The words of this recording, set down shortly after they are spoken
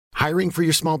Hiring for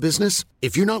your small business?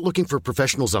 If you're not looking for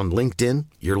professionals on LinkedIn,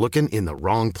 you're looking in the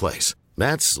wrong place.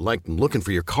 That's like looking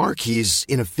for your car keys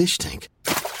in a fish tank.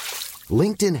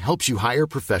 LinkedIn helps you hire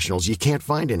professionals you can't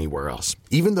find anywhere else,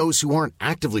 even those who aren't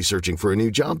actively searching for a new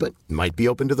job but might be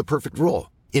open to the perfect role.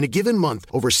 In a given month,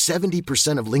 over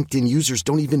 70% of LinkedIn users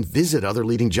don't even visit other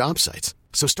leading job sites.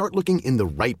 So start looking in the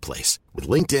right place. With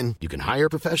LinkedIn, you can hire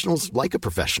professionals like a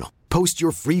professional. Post your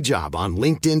free job on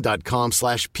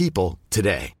linkedin.com/people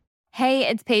today. Hey,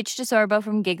 it's Paige DeSorbo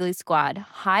from Giggly Squad.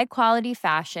 High quality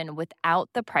fashion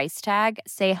without the price tag.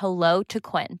 Say hello to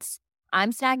Quince.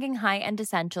 I'm snagging high-end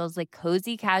essentials like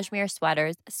cozy cashmere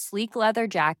sweaters, sleek leather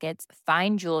jackets,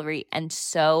 fine jewelry, and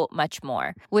so much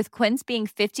more. With Quince being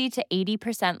 50 to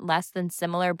 80% less than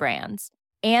similar brands.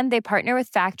 And they partner with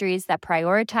factories that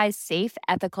prioritize safe,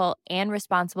 ethical, and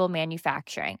responsible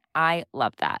manufacturing. I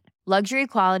love that. Luxury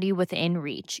quality within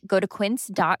reach. Go to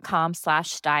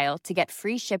quince.com/style to get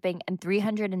free shipping and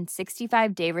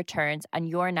 365-day returns on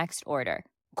your next order.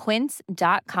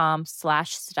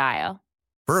 Quince.com/style.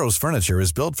 Burrow's furniture is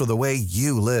built for the way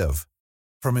you live.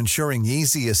 From ensuring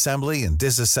easy assembly and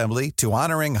disassembly to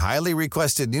honoring highly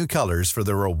requested new colors for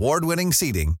their award-winning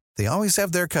seating, they always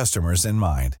have their customers in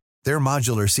mind. Their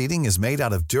modular seating is made out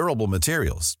of durable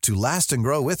materials to last and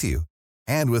grow with you.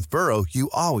 And with Burrow,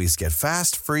 you always get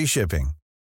fast, free shipping.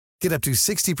 Get up to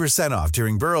 60% off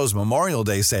during Burrow's Memorial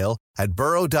Day sale at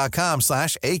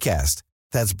burrow.com/ACAST.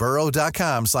 That's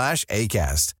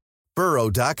burrow.com/ACAST.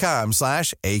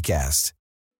 burrow.com/ACAST.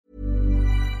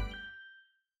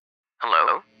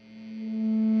 Hello?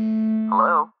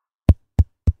 Hello?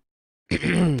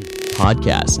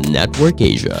 Podcast Network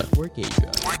Asia.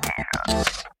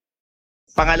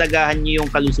 Pangalagahan niyo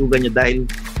yung kalusugan niyo dahil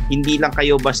hindi lang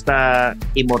kayo basta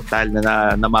immortal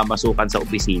na namamasukan sa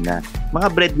opisina. Mga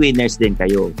breadwinners din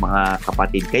kayo, mga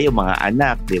kapatid kayo, mga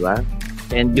anak, di ba?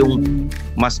 And yung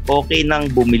mas okay nang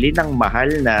bumili ng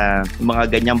mahal na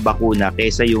mga ganyang bakuna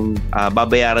kaysa yung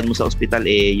babayaran mo sa ospital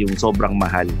yung sobrang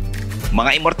mahal.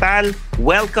 Mga Immortal,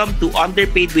 welcome to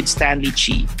Underpaid with Stanley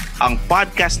Chi, ang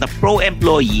podcast na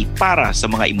pro-employee para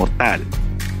sa mga Immortal.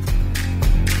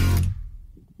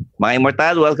 Mga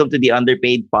Immortal, welcome to the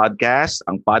Underpaid Podcast,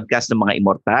 ang podcast ng mga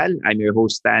Immortal. I'm your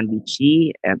host, Stanley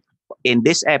Chi, and in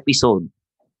this episode,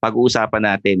 pag-uusapan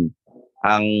natin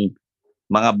ang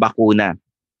mga bakuna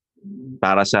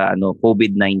para sa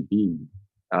COVID-19.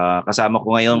 Kasama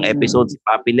ko ngayong episode si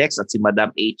Papi Lex at si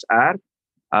Madam HR.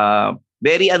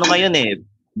 Very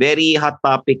very hot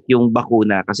topic yung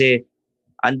bakuna kasi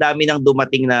ang dami nang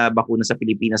dumating na bakuna sa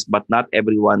Pilipinas but not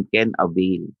everyone can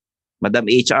avail. Madam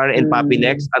HR and Papi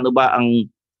Lex, ano ba ang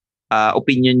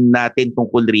opinion natin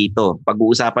tungkol rito?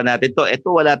 Pag-uusapan natin to.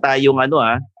 Ito wala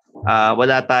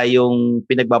tayong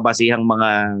pinagbabasihang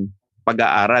mga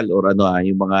pag-aaral or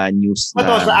yung mga news na...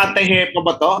 Ito, sa anti-HEPA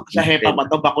ba to? Sa HEPA ba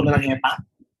to? Bakuna ng HEPA?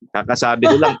 Kakasabi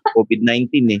ko lang,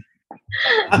 COVID-19 eh.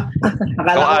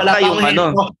 Wala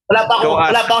pa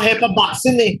akong HEPA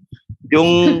vaccine eh.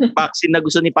 Yung vaccine na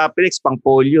gusto ni Papi Lex, pang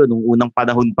polio, nung unang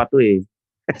panahon pa to eh.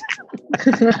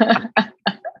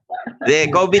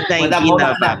 COVID-19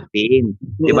 na vaccine.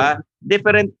 Diba?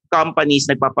 Different companies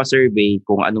nagpapasurvey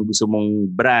kung anong gusto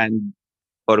mong brand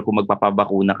or kung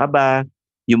magpapabakuna ka ba.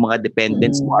 Yung mga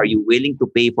dependents mo, are you willing to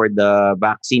pay for the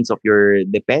vaccines of your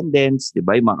dependents?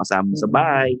 Diba? Yung mga kasama sa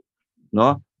bahay.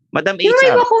 No? Madam HR.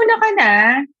 May bakuna ka na,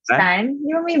 Stan?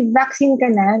 Yung may vaccine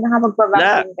ka na?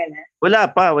 Nakapagpa-vaccine ka na?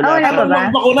 Wala pa. Wala pa ba?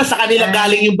 Bakuna, sa kanila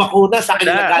galing yung bakuna. Sa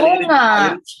kanila galing yung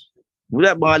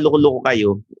wala, mga loko-loko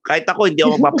kayo. Kahit ako, hindi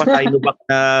ako magpapasinovac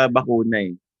na bakuna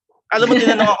eh. Alam mo,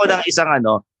 tinanong ako ng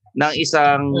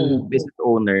isang business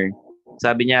owner.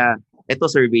 Sabi niya, eto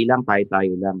survey lang,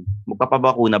 tayo lang.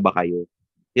 Magpapabakuna ba kayo?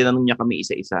 Tinanong niya kami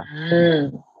isa-isa.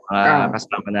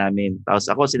 Kasama namin.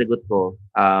 Tapos ako, sinagot ko,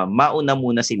 mauna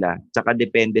muna sila, tsaka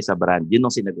depende sa brand. Yun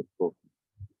ang sinagot ko.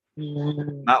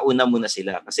 Mauna muna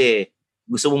sila. Kasi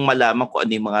gusto mong malaman kung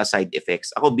ano yung mga side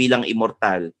effects. Ako bilang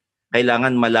Immortal,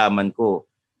 kailangan malaman ko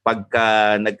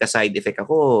pagka nagka-side effect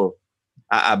ako,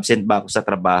 absent ba ako sa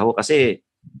trabaho? Kasi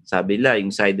sabi nila, yung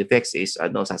side effects is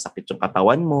sasakit yung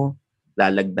katawan mo,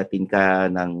 lalagnatin ka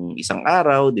ng isang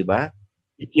araw, di ba?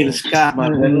 Kills ka.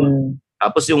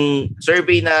 Tapos yung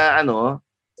survey na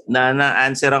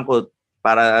na-answeran ko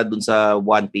para dun sa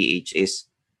 1PH is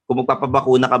kung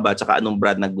magpapabakuna ka ba tsaka anong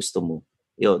brand na gusto mo.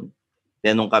 Yun.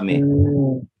 Tanong kami.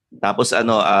 Tapos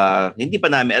hindi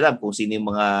pa namin alam kung sino yung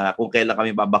kung kailan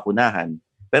kami babakunahan.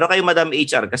 Pero kayo Madam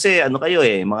HR kasi kayo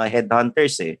mga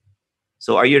headhunters eh.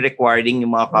 So are you requiring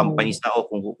yung mga companies na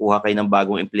kung kukuha kayo ng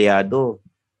bagong empleyado,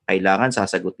 kailangan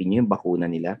sasagutin niyo yung bakuna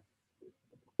nila?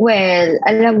 Well,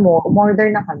 alam mo,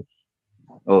 order na kami.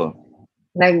 Oh.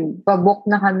 nagpa-book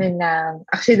na kami ng,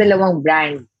 actually, 2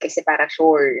 brand kasi para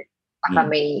sure. Baka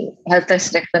may health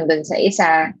restriction dun sa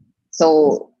isa.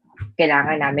 So,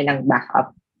 kailangan namin ng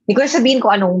backup. Hindi ko sabihin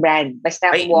kung anong brand. Basta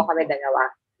kumuha kami 2.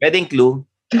 Pwedeng clue?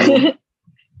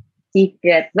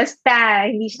 Secret. Basta,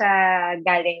 hindi siya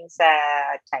galing sa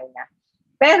China.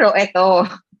 Pero, ito.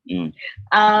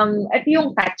 At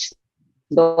yung catch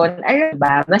doon, alam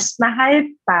ba, mas mahal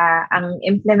pa ang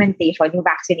implementation, yung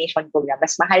vaccination program,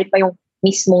 mas mahal pa yung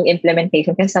mismong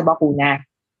implementation kaysa sa bakuna.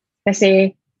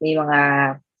 Kasi may mga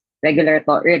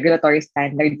regulatory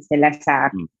standards nila sa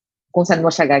kung saan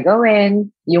mo siya gagawin,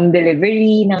 yung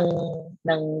delivery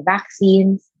ng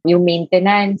vaccines, yung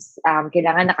maintenance,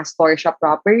 kailangan nakastore siya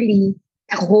properly.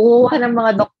 Kukuha ng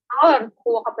mga doktor,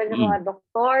 kukuha ka pa ng mga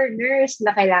doktor, nurse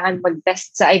na kailangan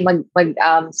mag-test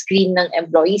screen ng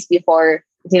employees before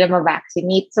sila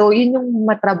ma-vaccinate. So, yun yung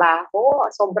matrabaho,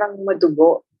 sobrang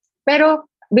madugo. Pero,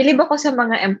 believe ako sa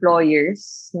mga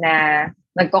employers na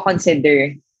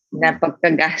nagko-consider na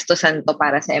pagkagastosan to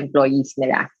para sa employees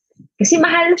nila. Kasi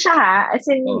mahal siya ha. As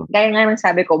in, gaya nga ng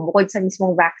sabi ko, bukod sa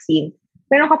mismong vaccine,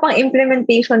 pero kapag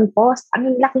implementation cost,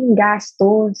 ang laking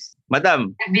gastos.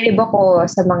 Madam. Believe ako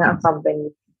sa mga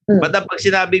company. Madam, pag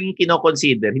sinabing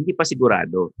kino-consider, hindi pa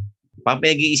sigurado. Pang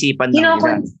pinag-iisipan lang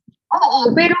nila.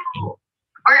 Oo, pero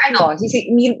or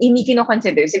hindi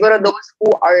kino-consider. Siguro those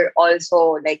who are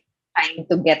also like trying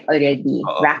to get already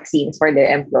vaccines for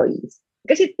their employees.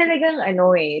 Kasi talagang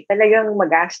talagang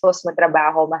magastos,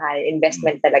 matrabaho, mahal,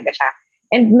 investment talaga siya.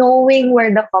 And knowing where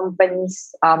the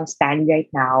companies stand right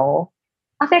now,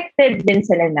 affected din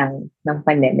sila ng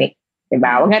pandemic.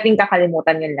 Diba? Huwag natin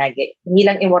kakalimutan yun lagi. Hindi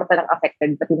lang Imortal ang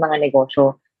affected, pati mga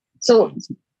negosyo. So,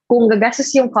 kung gagastos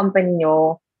yung company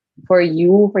nyo for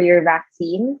your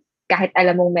vaccine, kahit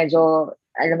alam mo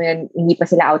yun, hindi pa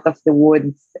sila out of the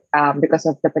woods because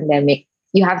of the pandemic,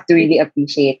 you have to really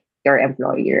appreciate your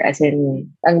employer. As in,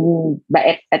 ang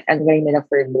bait at ang galing nila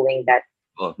for doing that.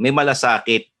 May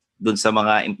malasakit dun sa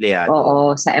mga empleyado.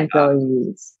 Oo, sa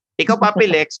employees. Ikaw, Papi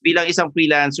Lex, bilang isang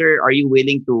freelancer, are you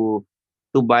willing to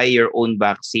buy your own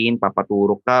vaccine?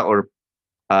 Papaturok ka or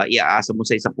iaasa mo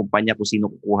sa isang kumpanya kung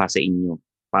sino kukuha sa inyo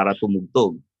para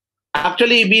tumugtog?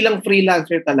 Actually, bilang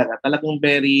freelancer talagang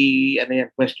very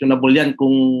questionable yan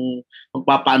kung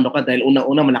paano ka dahil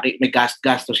unang-una malaki may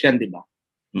gastos yan, di ba?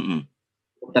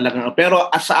 Talagang, pero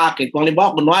as sa akin, kung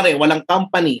halimbawa, kunwari, walang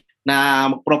company na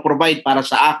magpro-provide para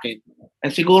sa akin,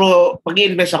 siguro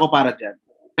pag-i-invest ako para dyan.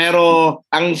 Pero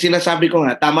ang sinasabi ko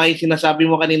nga, tama yung sinasabi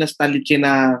mo kanina, Stanley,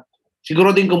 na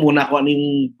siguro din ko muna kung ano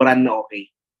yung brand na okay.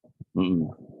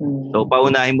 So,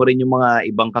 paunahin mo rin yung mga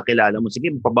ibang kakilala mo.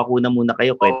 Sige, pabakuna muna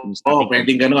kayo.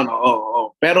 Pwedeng ganun.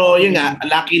 Oo. Pero yun nga,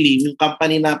 luckily, yung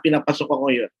company na pinapasok ko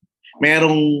yun,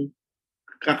 merong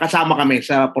kakasama kami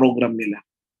sa program nila.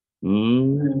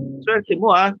 Swerte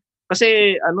mo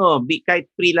kasi kahit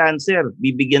freelancer,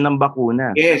 bibigyan ng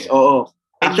bakuna. Yes, oo.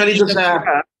 Actually, doon sa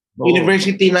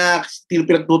university na still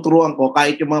pinagtuturuan ko,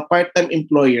 kahit yung mga part-time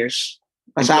employers,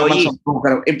 kasama sa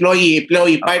program.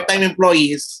 Part-time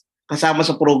employees, kasama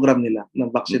sa program nila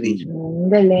ng vaccination.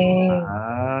 Galing.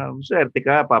 Swerte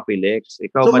ka, Papi Lex.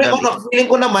 Ikaw, so, feeling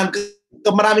ko naman,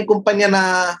 maraming kumpanya na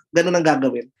gano'n ang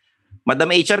gagawin.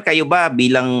 Madam HR, kayo ba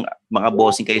bilang mga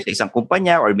bossing kayo sa isang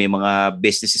kumpanya or may mga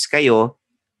businesses kayo,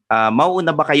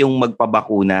 mauuna ba kayong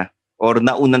magpabakuna or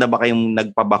nauna na ba kayong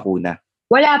nagpabakuna?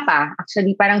 Wala pa.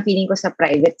 Actually, parang feeling ko sa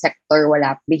private sector,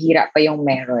 wala. Bihira pa yung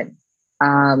meron.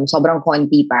 Sobrang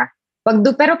konti pa.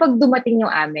 Pero pag dumating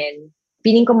yung amin,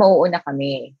 feeling ko mauuna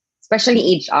kami.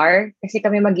 Especially HR, kasi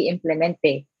kami mag-i-implement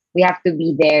eh. We have to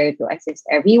be there to assist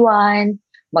everyone.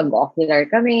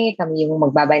 Mag-ocular kami yung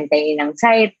magbabantay ng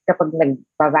site kapag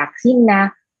nagpa-vaccine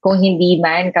na. Kung hindi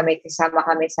man, kasama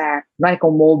kami sa,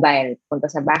 kung mobile, punta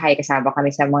sa bahay, kasama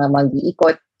kami sa mga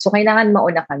mag-iikot. So, kailangan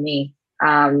mauna kami.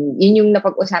 Yun yung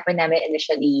napag-usapan namin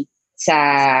initially sa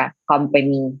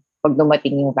company pag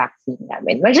dumating yung vaccine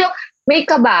namin. Medyo may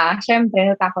kaba,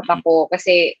 syempre, natakot ako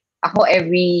kasi ako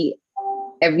every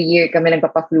year kami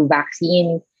nagpapa-flu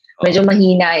vaccine. Medyo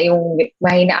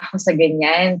mahina ako sa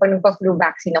ganyan. Pag nagpa-flu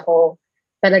vaccine ako,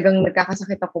 talagang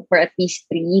nagkakasakit ako for at least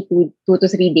 2 to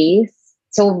 3 days.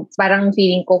 So, parang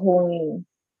feeling ko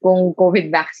kung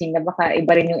COVID vaccine na baka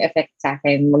iba rin yung effect sa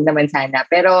akin. Wag naman sana.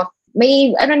 Pero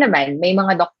may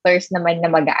mga doctors naman na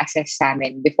mag-a-assess sa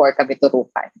amin before kami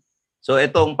turukan. So,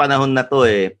 itong panahon na to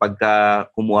pagka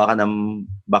kumuha ka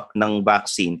ng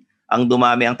vaccine, ang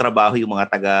dumami ang trabaho yung mga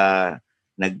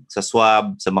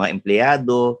nagsaswab sa mga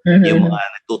empleyado, yung mga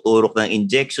nagtuturok ng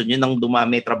injection, yun ang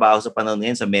dumami trabaho sa panahon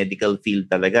ngayon sa medical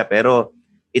field talaga. Pero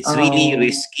it's really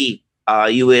risky.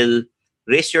 You will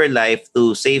risk your life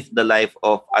to save the life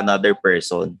of another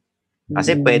person.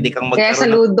 Kasi pwede kang magkaroon. Kaya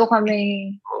saludo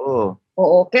kami.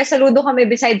 Oo. Kaya saludo kami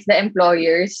besides the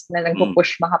employers na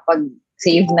nagpo-push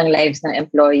makapag-save ng lives ng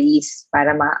employees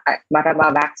para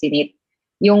ma-vaccinate.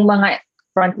 Yung mga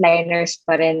frontliners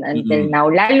pa rin until now.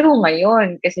 Lalo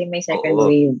ngayon kasi may second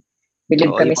wave.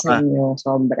 Believe kami sa inyo.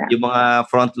 Sobra. Yung mga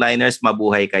frontliners,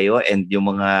 mabuhay kayo. And yung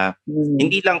mga,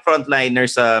 hindi lang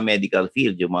frontliners sa medical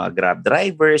field, yung mga grab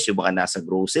drivers, yung mga nasa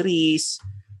groceries,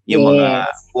 yung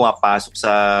mga pumapasok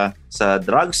sa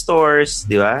drugstores,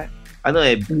 di ba?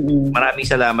 Maraming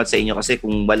salamat sa inyo kasi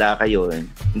kung wala kayo,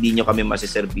 hindi nyo kami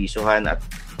masiservisyohan at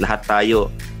lahat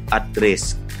tayo at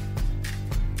risk.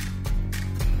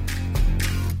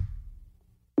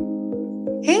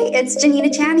 Hey, it's Janina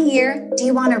Chan here. Do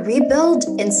you want to rebuild,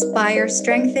 inspire,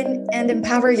 strengthen, and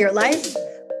empower your life?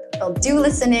 Well, do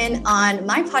listen in on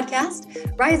my podcast,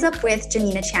 Rise Up with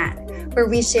Janina Chan, where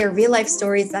we share real-life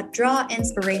stories that draw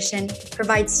inspiration,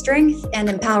 provide strength, and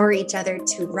empower each other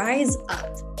to rise up.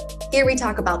 Here we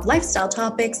talk about lifestyle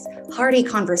topics, hearty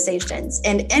conversations,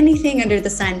 and anything under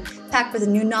the sun packed with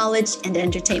new knowledge and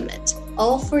entertainment,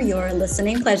 all for your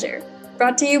listening pleasure.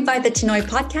 Brought to you by the Chinoy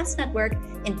Podcast Network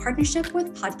in partnership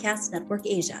with Podcast Network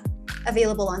Asia.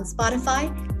 Available on Spotify,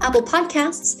 Apple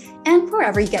Podcasts, and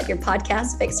wherever you get your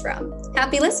podcast fix from.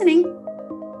 Happy listening!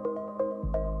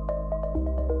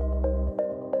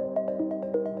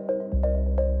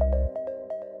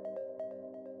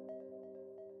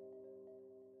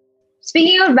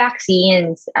 Speaking of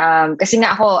vaccines, kasi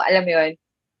nga ako, alam mo yun,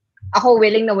 ako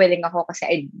willing ako kasi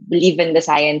I believe in the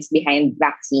science behind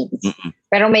vaccines.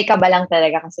 Pero may kabalang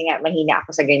talaga kasi nga mahina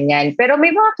ako sa ganyan. Pero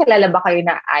may mga kilala ba kayo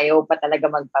na ayaw pa talaga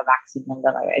magpa-vaccine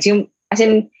hanggang ngayon? As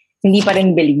in, hindi pa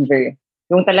rin believer.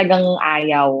 Yung talagang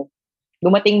ayaw.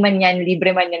 Dumating man yan,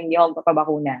 libre man yan, hindi ako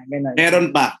magpapabakuna. Ganun.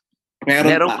 Meron pa.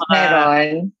 Meron.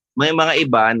 May mga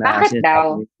iba na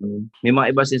may mga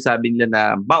iba sinasabi nila na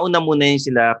mauna muna yun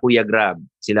sila Kuya Grab,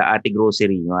 sila Ate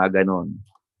Grocery, mga ganon.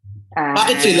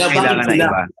 Bakit sila?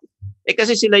 Iba.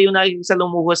 Kasi sila yung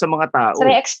nakikisalumuha sa mga tao.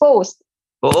 Sila exposed.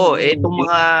 Oo, itong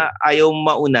mga ayaw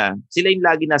mauna, sila yung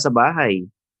lagi nasa bahay.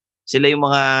 Sila yung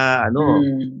mga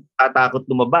tatakot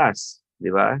lumabas,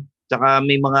 di ba? Tsaka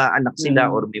may mga anak sila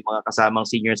or may mga kasamang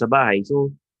senior sa bahay.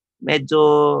 So, medyo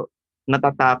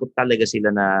natatakot talaga sila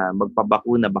na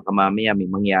magpabakuna, baka mamaya may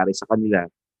mangyari sa kanila.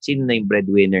 Sino na yung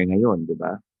breadwinner ngayon, di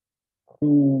ba?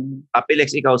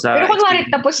 Apilex, ikaw sa... Pero kunwari,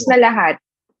 tapos na lahat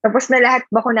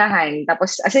bakunahan.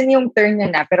 Tapos, as in yung turn niya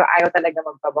na, pero ayaw talaga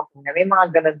magpabakuna. May mga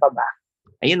ganun pa ba?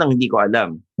 Ayun ang hindi ko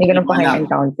alam. May ganun pa kayo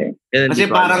encounter. Kasi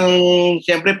parang,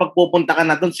 siyempre, pag pupunta ka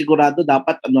na doon, sigurado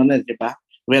dapat, di ba?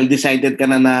 Well decided ka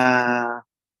na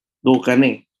go ka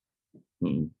na eh.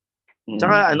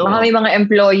 Tsaka baka may mga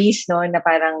employees na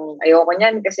parang ayoko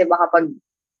niyan kasi baka pag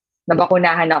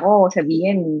nabakunahan ako,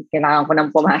 sabihin, kailangan ko nang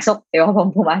pumasok. Ayoko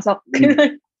pang pumasok.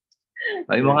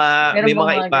 May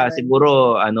mga iba,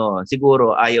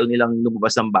 siguro ayaw nilang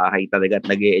lumabas ng bahay talaga at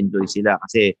nag-e-enjoy sila.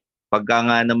 Kasi pagka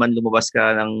nga naman lumabas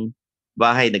ka ng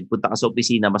bahay, nagpunta ka sa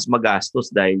opisina, mas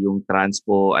magastos dahil yung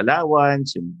transpo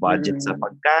allowance, yung budget sa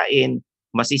pagkain,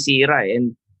 masisira.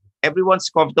 And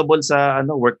everyone's comfortable sa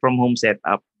work from home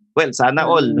setup. Well, sana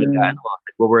all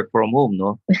nag-work from home,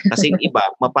 no? Kasi yung iba,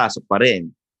 mapasok pa rin.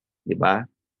 Di ba?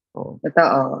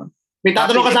 Totoo. May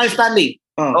tatanong ka sa akin, Stanley.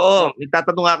 Oo, may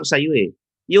tatanong ako sa iyo eh.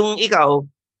 Yung ikaw,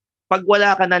 pag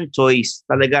wala ka ng choice,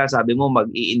 talaga sabi mo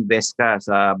mag-i-invest ka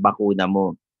sa bakuna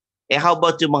mo. How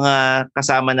about yung mga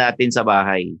kasama natin sa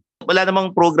bahay? Wala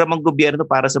namang program ng gobyerno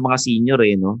para sa mga senior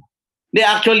no?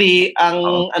 Actually,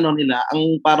 ang ang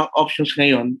parang options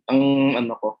ngayon,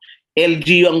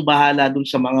 LGU ang bahala dun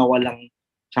sa mga walang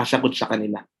sasagot sa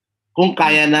kanila. Kung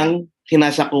kaya nang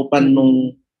sinasakupan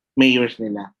nung mayors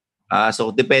nila.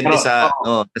 So depende sa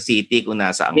city kung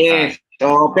nasaan ka. Yes.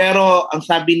 So, pero ang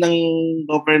sabi ng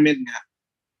government nga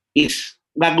is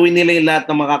gagawin nila yung lahat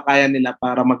ng makakaya nila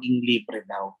para maging libre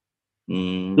daw.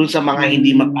 Dun sa mga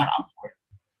hindi mag-afford.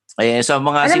 Ayan, sa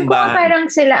mga alam simbahan. Ko parang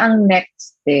sila ang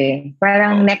next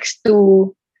Parang next to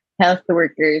health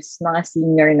workers, mga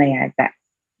senior na yata.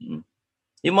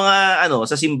 Yung mga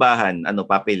sa simbahan,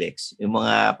 Papilex, yung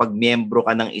mga pagmiyembro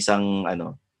ka ng isang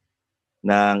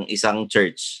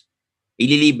church,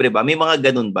 ililibre ba? May mga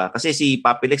ganun ba? Kasi si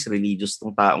Papilex religious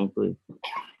tong taong to eh.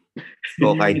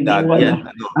 So kahit gago yan,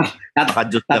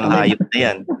 naka-Diyos ng hayop na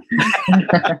yan.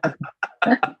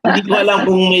 Hindi ko alam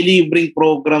kung may libreng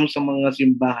program sa mga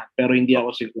simbahan, pero hindi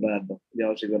ako sigurado.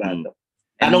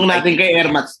 Tanong natin kay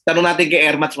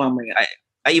Ermats mamaya.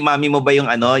 Ay, mami mo ba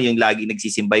yung yung lagi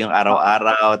nagsisimba yung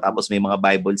araw-araw tapos may mga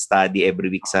Bible study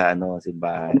every week sa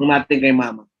simbahan? Tanong natin kay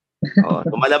mama.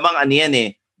 So malamang ano yan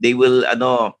eh. They will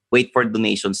wait for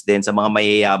donations din sa mga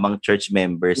mayayamang church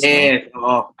members. Yes,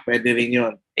 pwede rin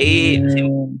yun.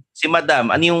 Si Madam,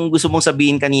 ano yung gusto mong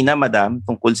sabihin kanina, Madam,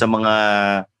 tungkol sa mga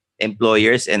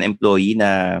employers and employee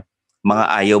na mga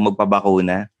ayaw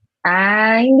magpabakuna?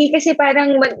 Hindi kasi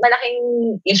parang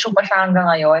malaking issue pa siya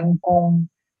hanggang ngayon kung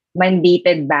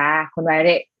mandated ba.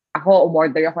 Kunwari, ako,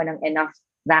 umorder ako ng enough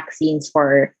vaccines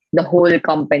for the whole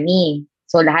company.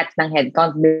 So, lahat ng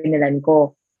headcount binilan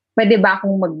ko. Pwede ba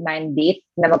akong mag-mandate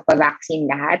na magpa-vaccine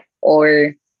lahat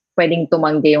or pwedeng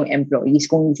tumanggi yung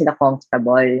employees kung hindi sila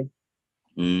comfortable?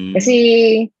 Kasi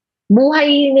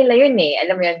buhay nila yun eh.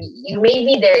 Alam mo yun, you may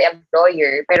be their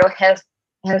employer, pero health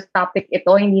topic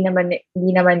ito, hindi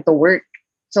naman to work.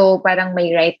 So, parang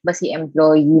may right ba si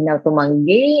employee na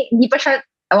tumanggi? Hindi pa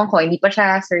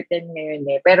siya certain ngayon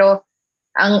eh. Pero,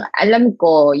 ang alam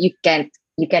ko, you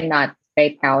cannot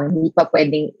right now. Hindi pa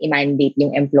pwedeng i-mandate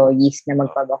yung employees na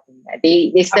magpabakuna.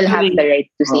 They still have the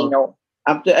right to say no.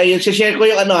 After, share ko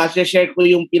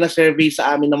yung pina-survey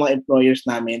sa amin ng mga employers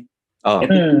namin.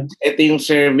 Ito yung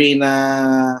survey na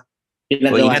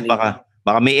pinagawa nila.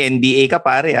 Baka may NDA ka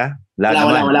pare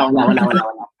Wala.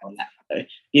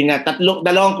 Yun nga,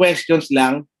 dalawang questions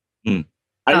lang.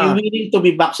 Are you willing to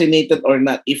be vaccinated or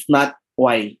not? If not,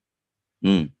 why?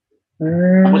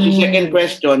 Tapos yung second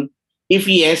question, if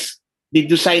yes, did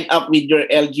you sign up with your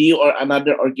LGU or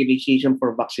another organization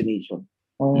for vaccination?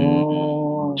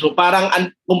 So parang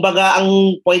kumbaga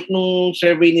ang point ng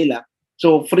survey nila,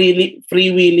 so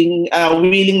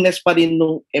willingness pa rin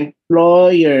ng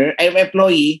employee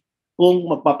kung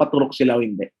magpapaturok sila o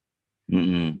hindi.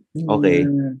 Okay.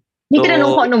 Hindi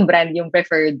tinanong ko anong brand yung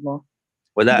preferred mo.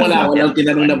 Wala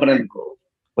tinanong na brand ko.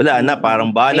 Wala na,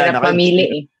 parang bahala na kayo. Pamili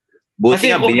eh. Buti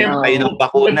nga, binili kayo ng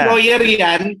bakuna. Employer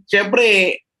yan,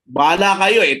 syempre, bahala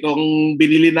kayo. Itong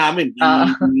binili namin.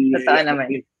 Totoo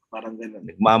naman. Parang gano'n.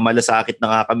 Nagmamalasakit na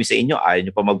nga kami sa inyo. Ayaw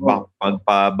nyo pa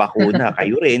magpabakuna.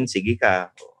 Kayo rin, sige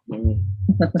ka.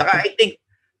 Saka I think,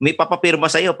 may papapirma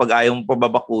sa'yo pag ayaw mo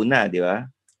pababakuna, di ba?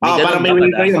 Parang may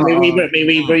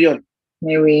waiver yun.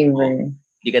 May waiver.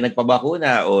 Hindi ka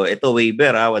nagpabakuna, o ito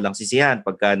waiver walang sisihan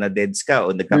pagka na-deads ka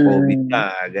o nagka-COVID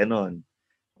ka, ganon.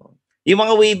 Yung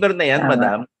mga waiver na yan,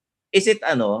 Madam, is it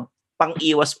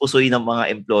pang-iwas pusoy ng mga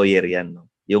employer yan, no?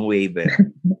 Yung waiver.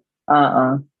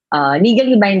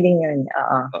 Legally binding yun.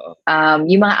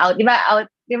 Yung mga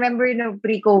remember no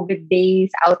pre-COVID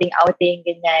days, outing,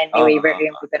 ganyan, may waiver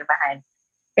yung pipirmahan.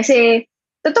 Kasi,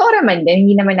 totoo naman din,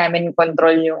 hindi naman namin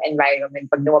control yung environment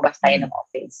pag lumabas tayo ng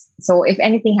office. So, if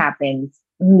anything happens,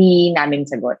 hindi namin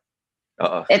sagot.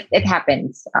 It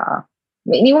happens.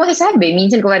 Hindi mo masasabi.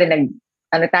 Minsan ko rin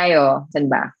saan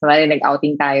ba?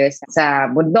 Nag-outing tayo sa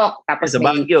bundok, tapos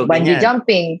may bungee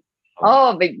jumping.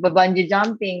 Bungee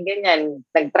jumping, ganyan.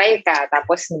 Nag-try ka,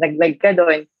 tapos naglag ka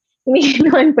doon. Hindi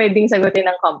naman pwedeng sagutin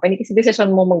ng company kasi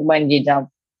decision mo mag-bungee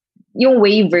jump. Yung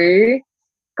waiver,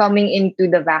 coming into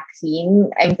the vaccine,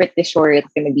 I'm pretty sure it's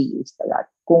gonna be used a lot.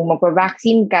 Kung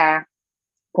magpa-vaccine ka,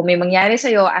 kung may mangyari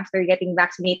sa'yo after getting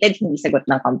vaccinated, hindi sagot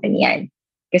ng company yan.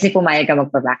 Kasi pumayag ka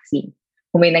magpa-vaccine.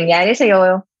 Kung may nangyari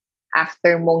sa'yo,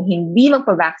 after mong hindi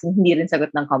magpa-vaccine, hindi rin sagot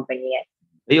ng company yan.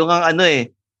 Yung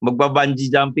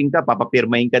magba-bungee jumping ka,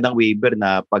 papapirmahin ka ng waiver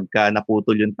na pagka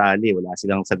naputol yung tali, wala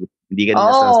silang sagot. Hindi ka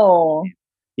nila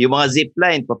Yung mga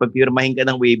zipline, papapirmahin ka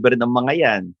ng waiver ng mga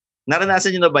yan.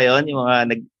 Naranasan nyo na ba yun? Yung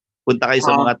mga nagpunta kayo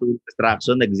sa mga tourist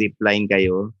attraction, nag-zipline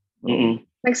kayo?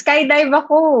 Nag-skydive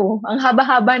ako. Ang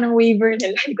haba-haba ng waiver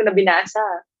nila. Hindi ko na binasa.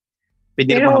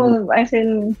 Pero,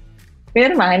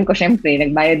 pinirmahan ko syempre.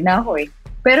 Nagbayad na ako eh.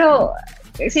 Pero,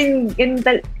 kasi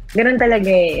ganun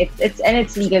talaga eh.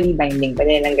 It's legally binding.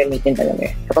 Pwede lang gamitin talaga.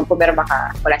 Kapag pumirma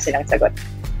ka, wala silang sagot.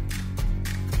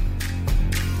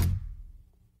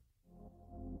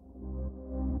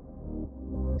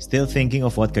 Still thinking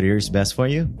of what career is best for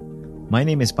you? My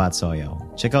name is Pat Soyo.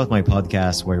 Check out my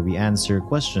podcast where we answer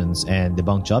questions and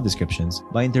debunk job descriptions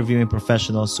by interviewing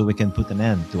professionals so we can put an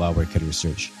end to our career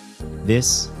search.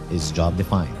 This is Job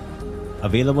Defined.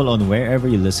 Available on wherever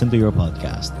you listen to your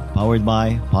podcast. Powered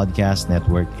by Podcast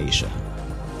Network Asia.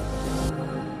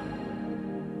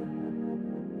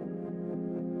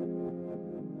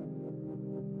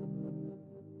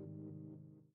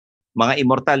 Mga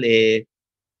Imortal,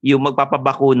 yung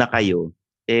magpapabakuna kayo,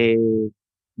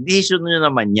 decision nyo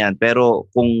naman yan. Pero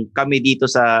kung kami dito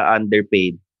sa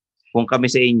underpaid, kung kami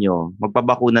sa inyo,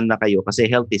 magpabakunan na kayo kasi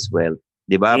health is wealth.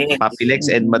 Diba? Yes. Papilex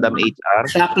and Madam HR.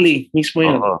 Exactly. Mismo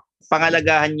yun.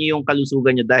 Pangalagahan nyo yung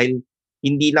kalusugan nyo dahil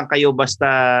hindi lang kayo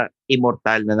basta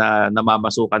immortal na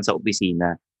namamasukan sa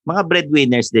opisina. Mga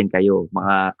breadwinners din kayo.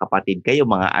 Mga kapatid kayo,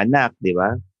 mga anak, di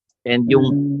ba? And yung,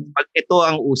 pag ito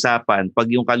ang usapan, pag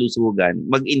yung kalusugan,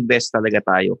 mag-invest talaga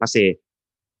tayo kasi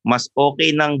mas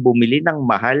okay nang bumili ng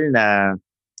mahal na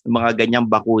mga ganyang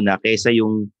bakuna kaysa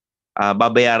yung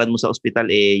babayaran mo sa ospital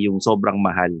yung sobrang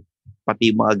mahal.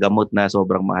 Pati mga gamot na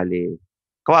sobrang mahal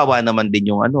kawawa naman din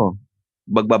yung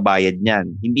magbabayad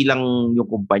niyan. Hindi lang yung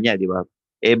kumpanya, di ba?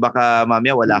 Baka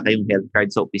mamaya wala kayong health card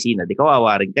sa opisina, di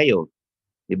kawawa rin kayo.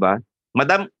 Di ba?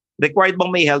 Madam, required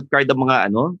bang may health card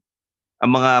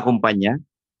ang mga kumpanya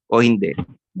o hindi?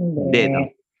 Hindi, no?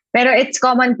 Pero it's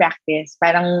common practice.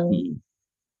 Parang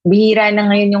bihira na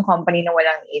ngayon yung company na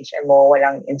walang HMO,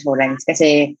 walang insurance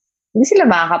kasi hindi sila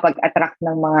makakapag-attract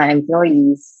ng mga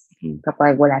employees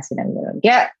kapag wala silang gano'n.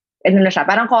 Kaya, na siya,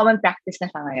 parang common practice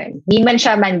na siya ngayon. Hindi man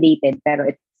siya mandated, pero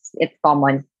it's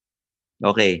common.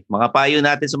 Okay. Mga payo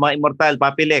natin sa mga Imortal,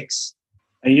 Papi Lex.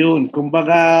 Ayun,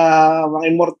 kumbaga, mga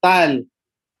Imortal,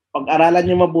 pag-aralan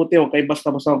nyo mabuti, okay,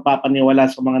 basta-basta magpapaniwala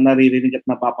sa mga naririnig at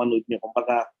napapanood nyo.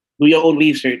 Kumbaga, do your own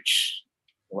research.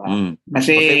 Diba?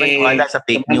 Kasi, wala sa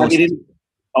fake news.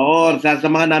 Sa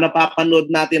mga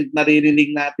napapanood natin at naririnig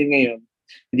natin ngayon,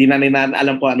 hindi na nila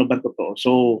alam po ano ba totoo.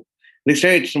 So,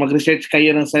 mag-research kayo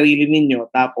ng sarili ninyo.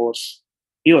 Tapos,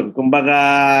 yun, kumbaga,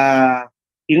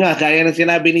 yun nga, kaya ng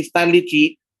sinabi ni Stanley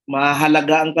Chi,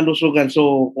 mahalaga ang kalusugan.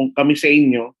 So, kung kami sa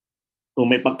inyo, kung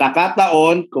may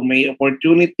pagkakataon, kung may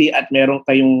opportunity at meron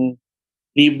kayong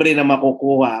libre na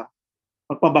makukuha,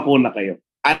 magpabakuna kayo.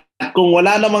 At kung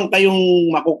wala naman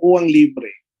kayong makukuhang libre,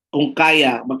 kung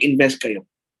kaya, mag-invest kayo.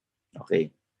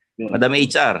 Okay. Madam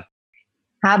HR.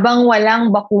 Habang walang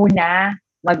bakuna,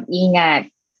 mag-ingat.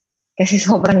 Kasi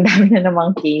sobrang dami na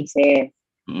namang cases.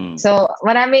 So,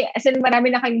 marami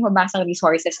na kayong mabasang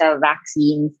resources sa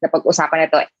vaccines na pag-usapan na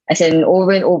to. As in,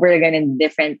 over and over again in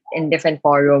different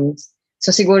forums. So,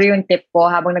 siguro yung tip ko,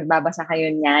 habang nagbabasa kayo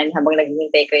niyan, habang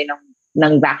naghihintay kayo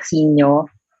ng vaccine nyo,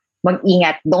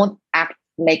 mag-ingat. Don't act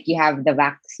like you have the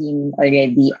vaccine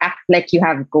already. Act like you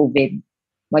have COVID.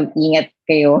 Mag-ingat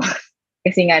kayo.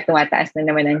 Kasi nga, tumataas na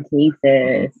naman ang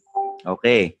cases.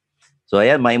 Okay. So,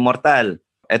 ayan, mga Imortal.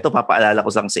 Ito, papaalala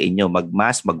ko sa inyo.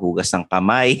 Mag-mask, maghugas ng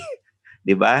kamay.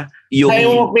 Di ba?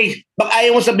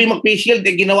 Ayaw mo sabihin mag-face shield,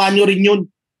 ginawa nyo rin yun.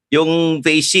 Yung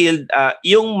face shield,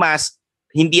 yung mask,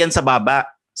 hindi yan sa baba.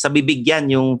 Sa bibig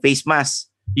yan, yung face mask.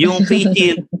 Yung face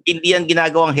shield, hindi yan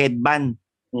ginagawang headband.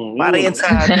 Para yan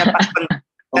sa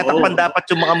tatakpan dapat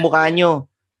yung mga mukha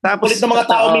nyo. Tapos, kulit ng mga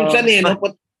tao minsan no?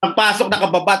 Pagpasok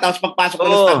nakababa, tapos pagpasok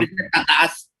ng establishment,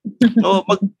 tataas.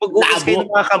 Mag-ugas kayo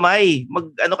ng mga kamay.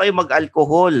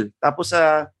 Mag-alcohol. Tapos,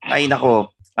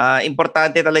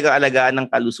 importante talaga alagaan ng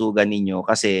kalusugan ninyo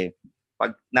kasi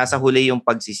pag nasa huli yung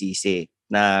pagsisisi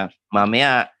na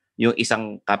mamaya yung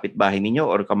isang kapitbahay ninyo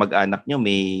or kamag-anak nyo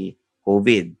may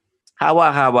COVID.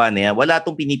 Hawa-hawa na yan. Wala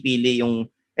itong pinipili yung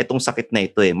etong sakit na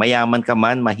ito Mayaman ka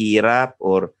man, mahirap,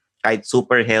 or kahit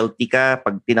super healthy ka,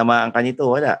 pag tinamaan ka nito,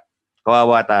 wala.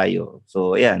 Kawawa tayo.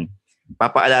 So, ayan.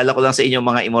 Papaalala ko lang sa inyo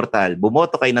mga Imortal,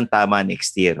 bumoto kayo ng tama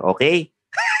next year, okay?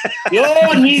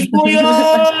 Yun! Mismo yun!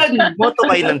 Bumoto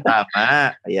kayo ng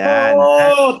tama. Ayan.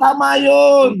 Tama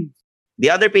yun! The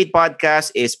Underpaid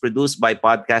Podcast is produced by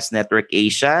Podcast Network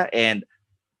Asia, and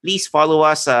please follow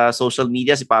us sa social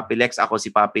media, si Papi Lex, ako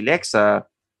si Papi Lex, sa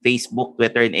Facebook,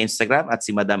 Twitter, and Instagram, at si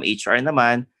Madam HR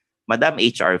naman, Madam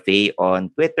HR Faye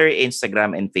on Twitter,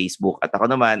 Instagram, and Facebook. At ako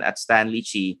naman at Stanley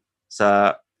Chi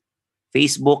sa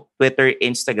Facebook, Twitter,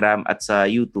 Instagram, at sa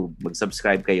YouTube.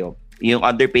 Mag-subscribe kayo. Yung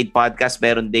Underpaid Podcast,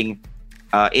 meron ding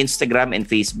Instagram and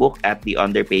Facebook at The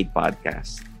Underpaid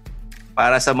Podcast.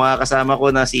 Para sa mga kasama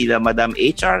ko na sila Madam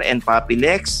HR and Papi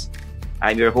Lex,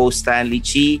 I'm your host Stanley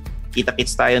Chi.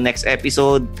 Kita-kits tayo next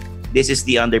episode. This is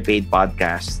The Underpaid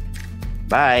Podcast.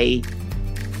 Bye!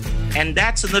 And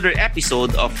that's another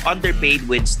episode of Underpaid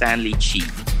with Stanley Chi.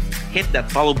 Hit that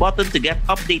follow button to get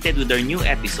updated with our new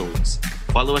episodes.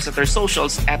 Follow us at our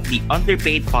socials at The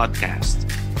Underpaid Podcast.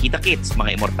 Kita-kits,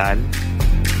 mga Imortal!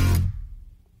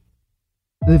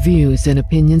 The views and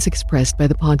opinions expressed by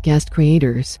the podcast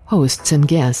creators, hosts, and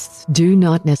guests do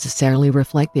not necessarily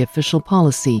reflect the official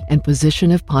policy and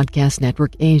position of Podcast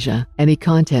Network Asia. Any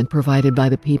content provided by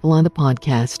the people on the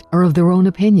podcast are of their own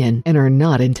opinion and are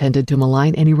not intended to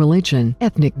malign any religion,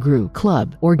 ethnic group,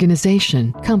 club,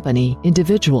 organization, company,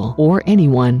 individual, or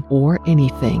anyone or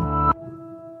anything.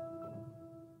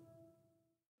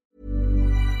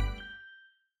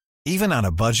 Even on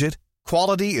a budget,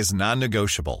 quality is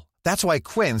non-negotiable. That's why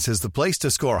Quince is the place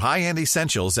to score high-end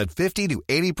essentials at 50 to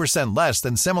 80% less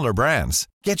than similar brands.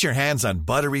 Get your hands on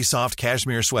buttery soft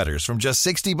cashmere sweaters from just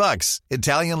 $60,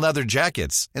 Italian leather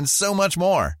jackets, and so much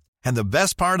more. And the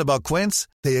best part about Quince,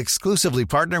 they exclusively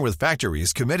partner with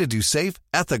factories committed to safe,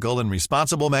 ethical, and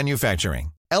responsible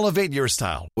manufacturing. Elevate your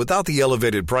style without the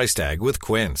elevated price tag with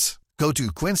Quince. Go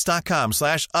to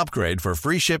quince.com/upgrade for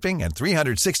free shipping and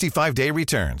 365-day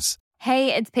returns.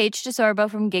 Hey, it's Paige DeSorbo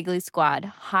from Giggly Squad.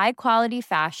 High quality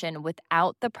fashion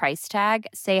without the price tag.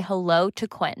 Say hello to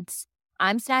Quince.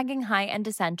 I'm snagging high-end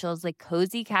essentials like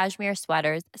cozy cashmere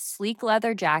sweaters, sleek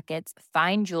leather jackets,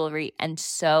 fine jewelry, and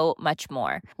so much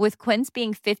more. With Quince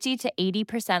being 50 to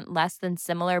 80% less than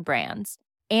similar brands.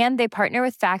 And they partner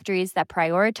with factories that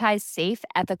prioritize safe,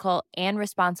 ethical, and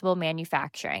responsible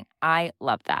manufacturing. I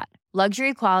love that.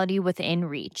 Luxury quality within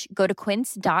reach. Go to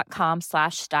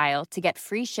quince.com/style to get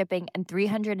free shipping and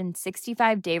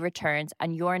 365-day returns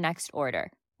on your next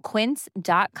order.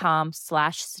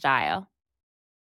 Quince.com/style.